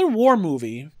is another war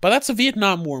movie, but that's a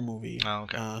Vietnam War movie. Oh,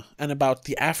 okay. And about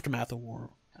the aftermath of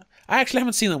war. I actually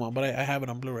haven't seen that one, but I have it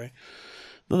on Blu-ray.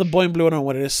 Another Boy in Blue, I don't know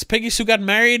what it is. Peggy Sue Got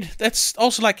Married. That's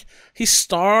also like he's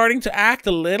starting to act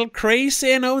a little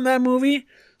crazy, in that movie.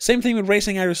 Same thing with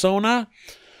Racing Arizona.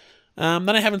 Then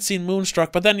I haven't seen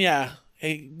Moonstruck, but then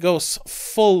he goes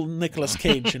full Nicolas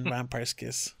Cage in Vampire's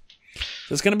Kiss.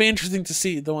 So it's gonna be interesting to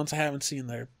see the ones I haven't seen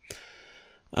there.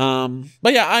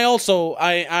 But yeah,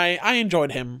 I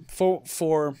enjoyed him for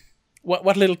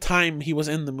what little time he was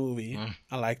in the movie.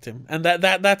 I liked him, and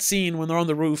that scene when they're on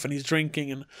the roof and he's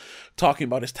drinking and talking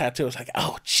about his tattoo, it's like,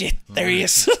 oh shit, there he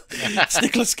is. It's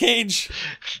Nicolas Cage.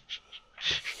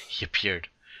 He appeared.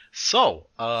 So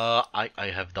I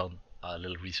have done a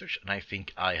little research, and I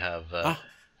think I have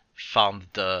found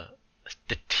the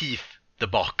teeth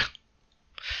debacle.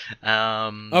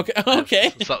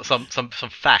 Okay.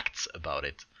 Some facts about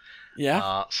it.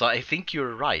 Yeah. So I think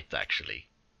you're right, actually.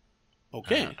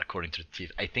 Okay. According to the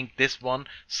teeth. I think this one.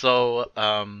 So,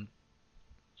 let's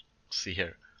see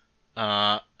here.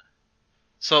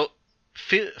 So,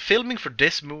 filming for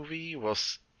this movie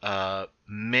was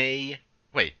May.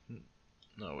 Wait.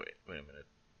 No, wait a minute.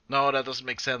 No, that doesn't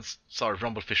make sense. Sorry,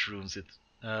 Rumblefish ruins it.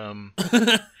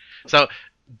 So,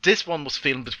 this one was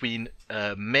filmed between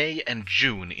May and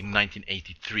June in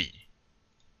 1983.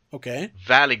 Okay.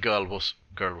 Valley Girl was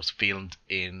filmed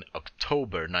in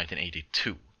October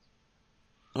 1982.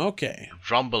 Okay.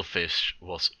 Rumblefish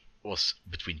was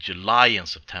between July and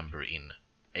September in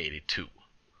 82.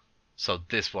 So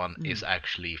this one is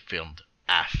actually filmed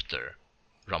after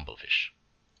Rumblefish.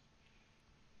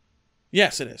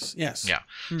 Yes, it is. Yes. Yeah.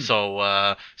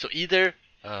 So either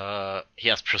he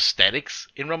has prosthetics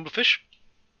in Rumblefish,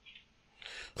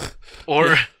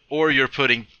 or you're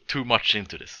putting too much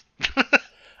into this.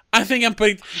 I think I'm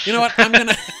putting. You know what? I'm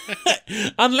gonna.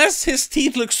 Unless his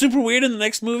teeth look super weird in the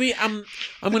next movie, I'm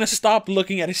gonna stop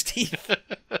looking at his teeth.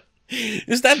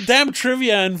 Is that damn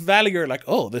trivia and Valley Girl like?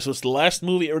 Oh, this was the last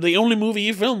movie or the only movie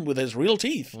he filmed with his real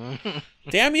teeth.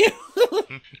 Damn you.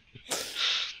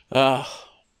 Yeah.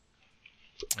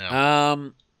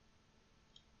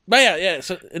 But yeah.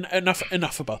 So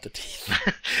enough about the teeth.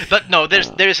 But no,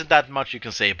 there isn't that much you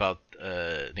can say about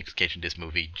Nicolas Cage in this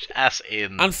movie, as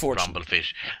in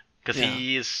Rumblefish, because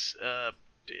he is,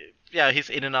 he's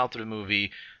in and out of the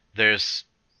movie. There's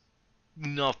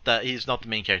not that he's not the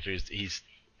main character. He's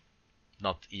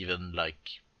not even like.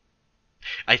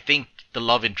 I think the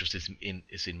love interest is in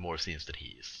more scenes than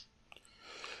he is.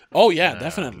 Oh yeah,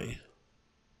 definitely.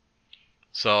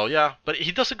 So yeah, but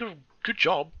he does a good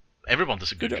job. Everyone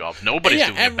does a good job. Nobody's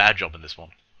doing a bad job in this one.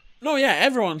 No, yeah,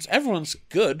 everyone's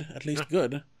good, at least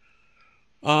good.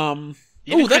 Even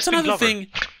that's Crispin another Glover. thing.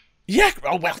 Yeah,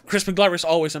 oh well, Crispin Glover is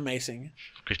always amazing.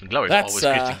 Crispin Glover is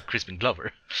always Crispin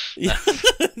Glover. Yeah,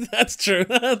 that's true.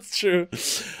 That's true.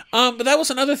 But that was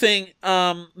another thing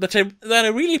that I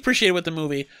really appreciated with the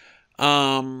movie.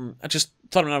 I just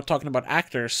thought when I was talking about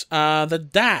actors. The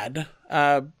dad,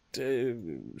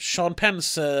 Sean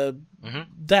Penn's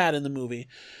dad in the movie.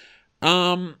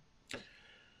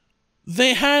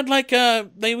 They had like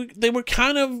they were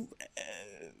kind of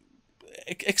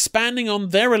expanding on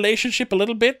their relationship a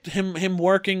little bit. Him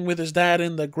working with his dad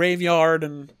in the graveyard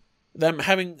and them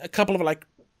having a couple of like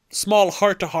small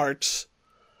heart-to-hearts.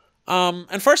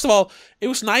 And first of all, it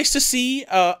was nice to see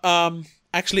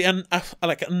actually a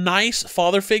nice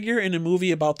father figure in a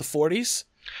movie about the 40s.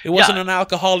 It wasn't an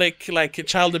alcoholic like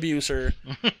child abuser.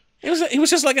 He was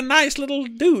just like a nice little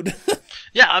dude.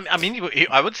 Yeah, I mean,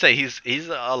 I would say he's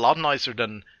a lot nicer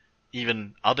than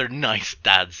even other nice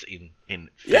dads in film.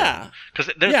 Yeah,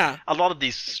 because there's a lot of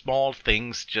these small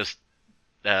things, just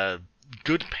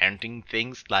good parenting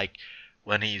things, like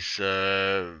when he's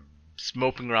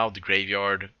smoking around the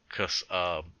graveyard because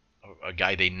a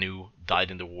guy they knew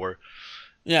died in the war.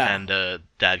 Yeah, and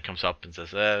dad comes up and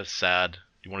says, "Sad.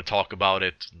 Do you want to talk about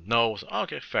it?" No. So,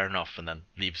 okay, fair enough, and then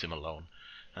leaves him alone.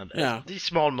 And these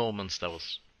small moments, that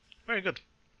was very good.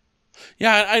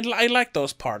 Yeah, I like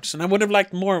those parts, and I would have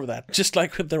liked more of that, just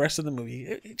like with the rest of the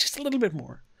movie. Just a little bit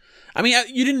more. I mean,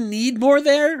 you didn't need more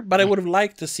there, but I would have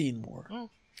liked to see more.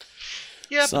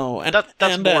 Yeah, so,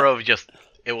 that's more of just,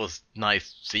 it was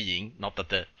nice seeing, not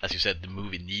that, as you said, the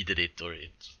movie needed it, or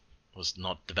it was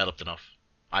not developed enough.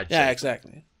 I'd say.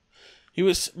 Exactly. He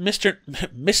was Mr.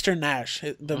 Nash.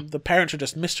 The parents are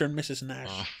just Mr. and Mrs.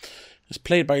 Nash. It's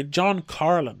played by John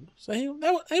Carlin. So he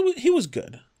was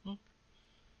good.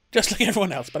 Just like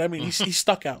everyone else, but I mean, he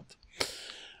stuck out.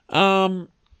 But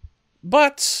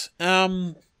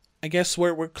I guess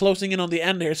we're closing in on the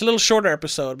end here. It's a little shorter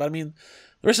episode, but I mean,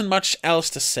 there isn't much else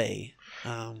to say.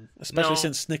 Especially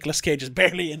since Nicolas Cage is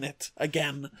barely in it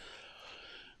again.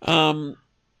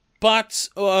 But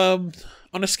on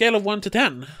a scale of 1 to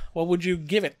 10, what would you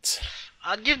give it?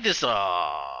 I'd give this a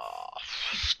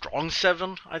strong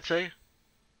 7, I'd say.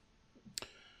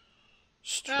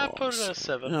 Strong put it at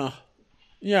 7.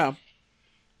 Yeah.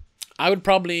 I would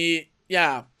probably,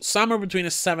 somewhere between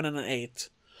a 7 and an 8.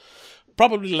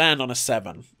 Probably land on a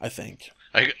 7, I think.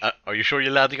 Are you sure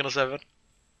you're landing on a 7?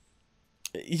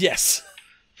 Yes.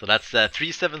 So that's 3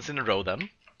 7s in a row then.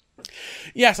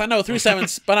 Yes, I know 3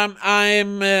 7s, but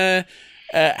I'm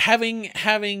having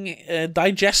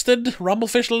digested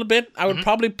Rumblefish a little bit. I would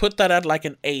probably put that at like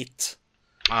an 8.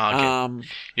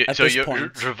 Okay. So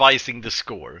you're revising the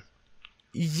score.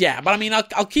 Yeah, but I mean,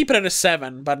 I'll keep it at a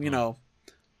 7. But you know,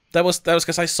 that was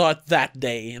because I saw it that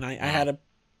day, and I had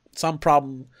some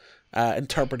problem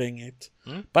interpreting it.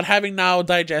 But having now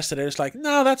digested it, it's like,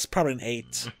 no, that's probably an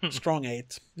 8, strong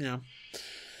 8. Yeah.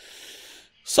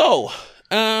 So,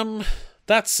 that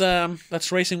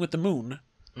that's Racing with the Moon.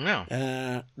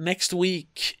 No. Next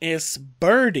week is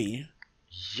Birdie.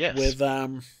 Yes. With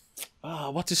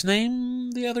what's his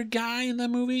name? The other guy in that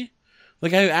movie, the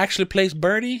guy who actually plays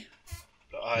Birdie.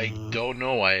 I don't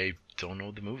know. I don't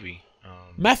know the movie.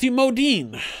 Matthew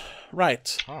Modine.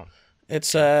 Right. Oh.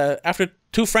 It's after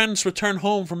two friends return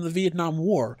home from the Vietnam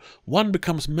War, one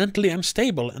becomes mentally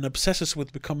unstable and obsesses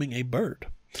with becoming a bird.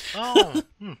 Oh.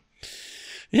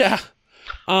 Yeah.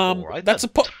 Alright, that's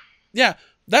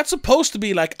that's supposed to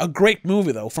be like a great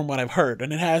movie though, from what I've heard,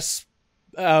 and it has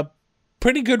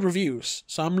pretty good reviews.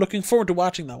 So I'm looking forward to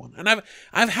watching that one. And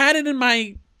I've had it in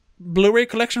my Blu-ray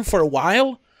collection for a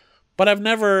while, but I've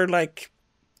never like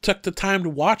took the time to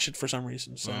watch it for some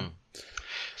reason. So.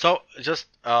 So, just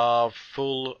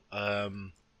full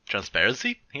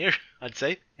transparency here, I'd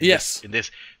say. In this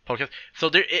podcast.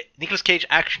 So, Nicolas Cage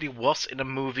actually was in a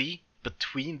movie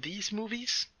between these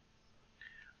movies.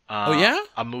 Oh, yeah?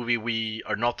 A movie we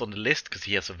are not on the list because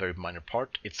he has a very minor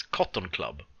part. It's Cotton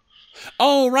Club.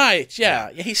 Oh, right.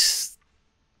 Yeah. He's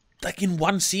like in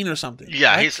one scene or something.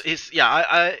 Yeah,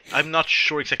 right? I'm not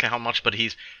sure exactly how much, but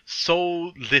he's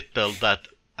so little that,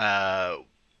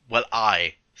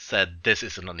 I said this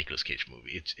isn't a Nicolas Cage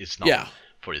movie. It's not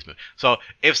for this movie. So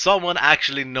if someone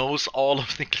actually knows all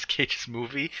of Nicolas Cage's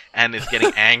movie and is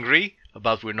getting angry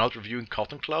about we're not reviewing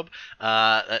Cotton Club,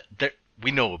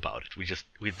 we know about it. We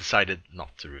decided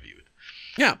not to review it.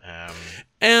 Yeah.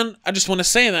 And I just want to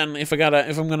say then, if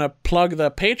I'm gonna plug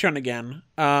the Patreon again,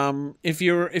 if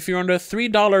you're on the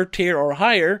 $3 tier or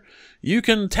higher, you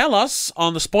can tell us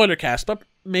on the Spoilercast, but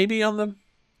maybe on the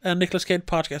Nicolas Cage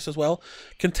podcast as well,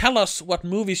 can tell us what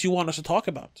movies you want us to talk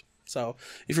about. So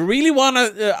if you really want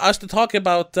us to talk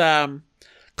about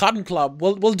Cotton Club,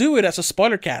 we'll do it as a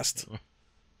Spoilercast,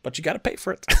 but you got to pay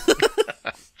for it.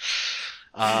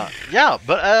 But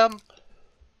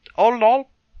all in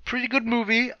all, pretty good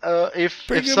movie. If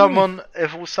someone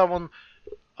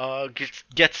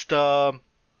gets the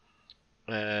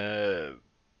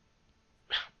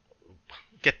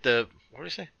what do you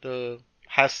say, the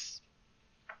has.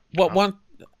 What one?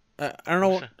 I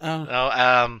don't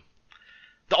know.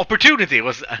 The opportunity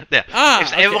was there.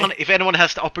 If anyone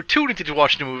has the opportunity to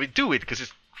watch the movie, do it because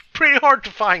it's pretty hard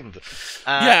to find.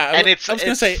 And I was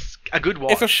gonna say a good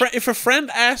watch. If a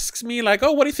friend asks me like,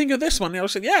 "Oh, what do you think of this one?" I'll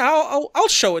say, "Yeah, I'll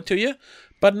show it to you,"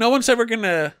 but no one's ever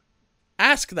gonna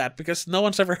ask that because no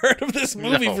one's ever heard of this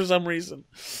movie for some reason.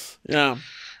 Yeah.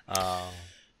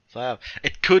 So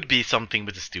it could be something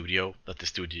with the studio that the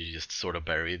studio just sort of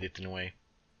buried it in a way.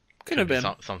 Could have been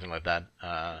something like that.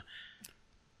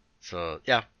 So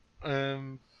yeah.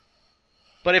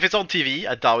 But if it's on TV,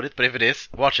 I doubt it. But if it is,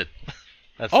 watch it.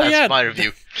 That's my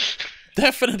review.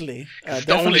 Definitely. It's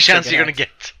the only chance you're gonna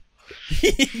get.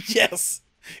 Yes,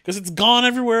 because it's gone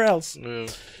everywhere else.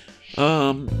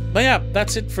 But yeah,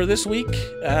 that's it for this week.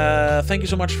 Thank you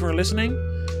so much for listening.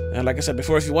 And like I said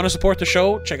before, if you want to support the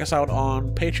show, check us out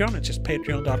on Patreon. It's just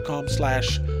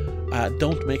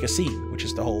patreon.com/Don't Make a Scene, which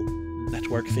is the whole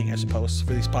network thing, I suppose,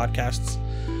 for these podcasts.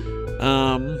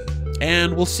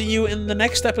 And we'll see you in the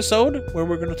next episode where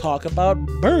we're going to talk about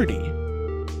Birdie.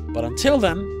 But until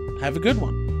then, have a good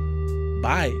one.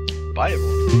 Bye. Bye,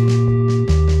 everyone.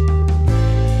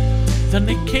 The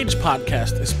Nick Cage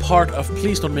podcast is part of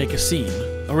Please Don't Make a Scene.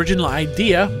 Original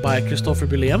idea by Christopher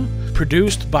Billén.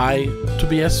 Produced by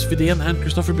Tobias Widén and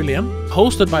Christopher Billén.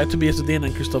 Hosted by Tobias Widén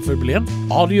and Christopher Billén.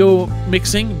 Audio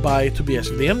mixing by Tobias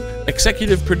Widén.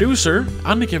 Executive producer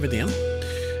Annika Widén.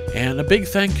 And a big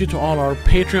thank you to all our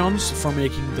Patreons for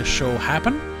making the show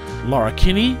happen. Laura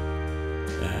Kinney,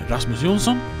 Rasmus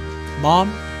Jonsson,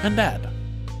 Mom and Dad.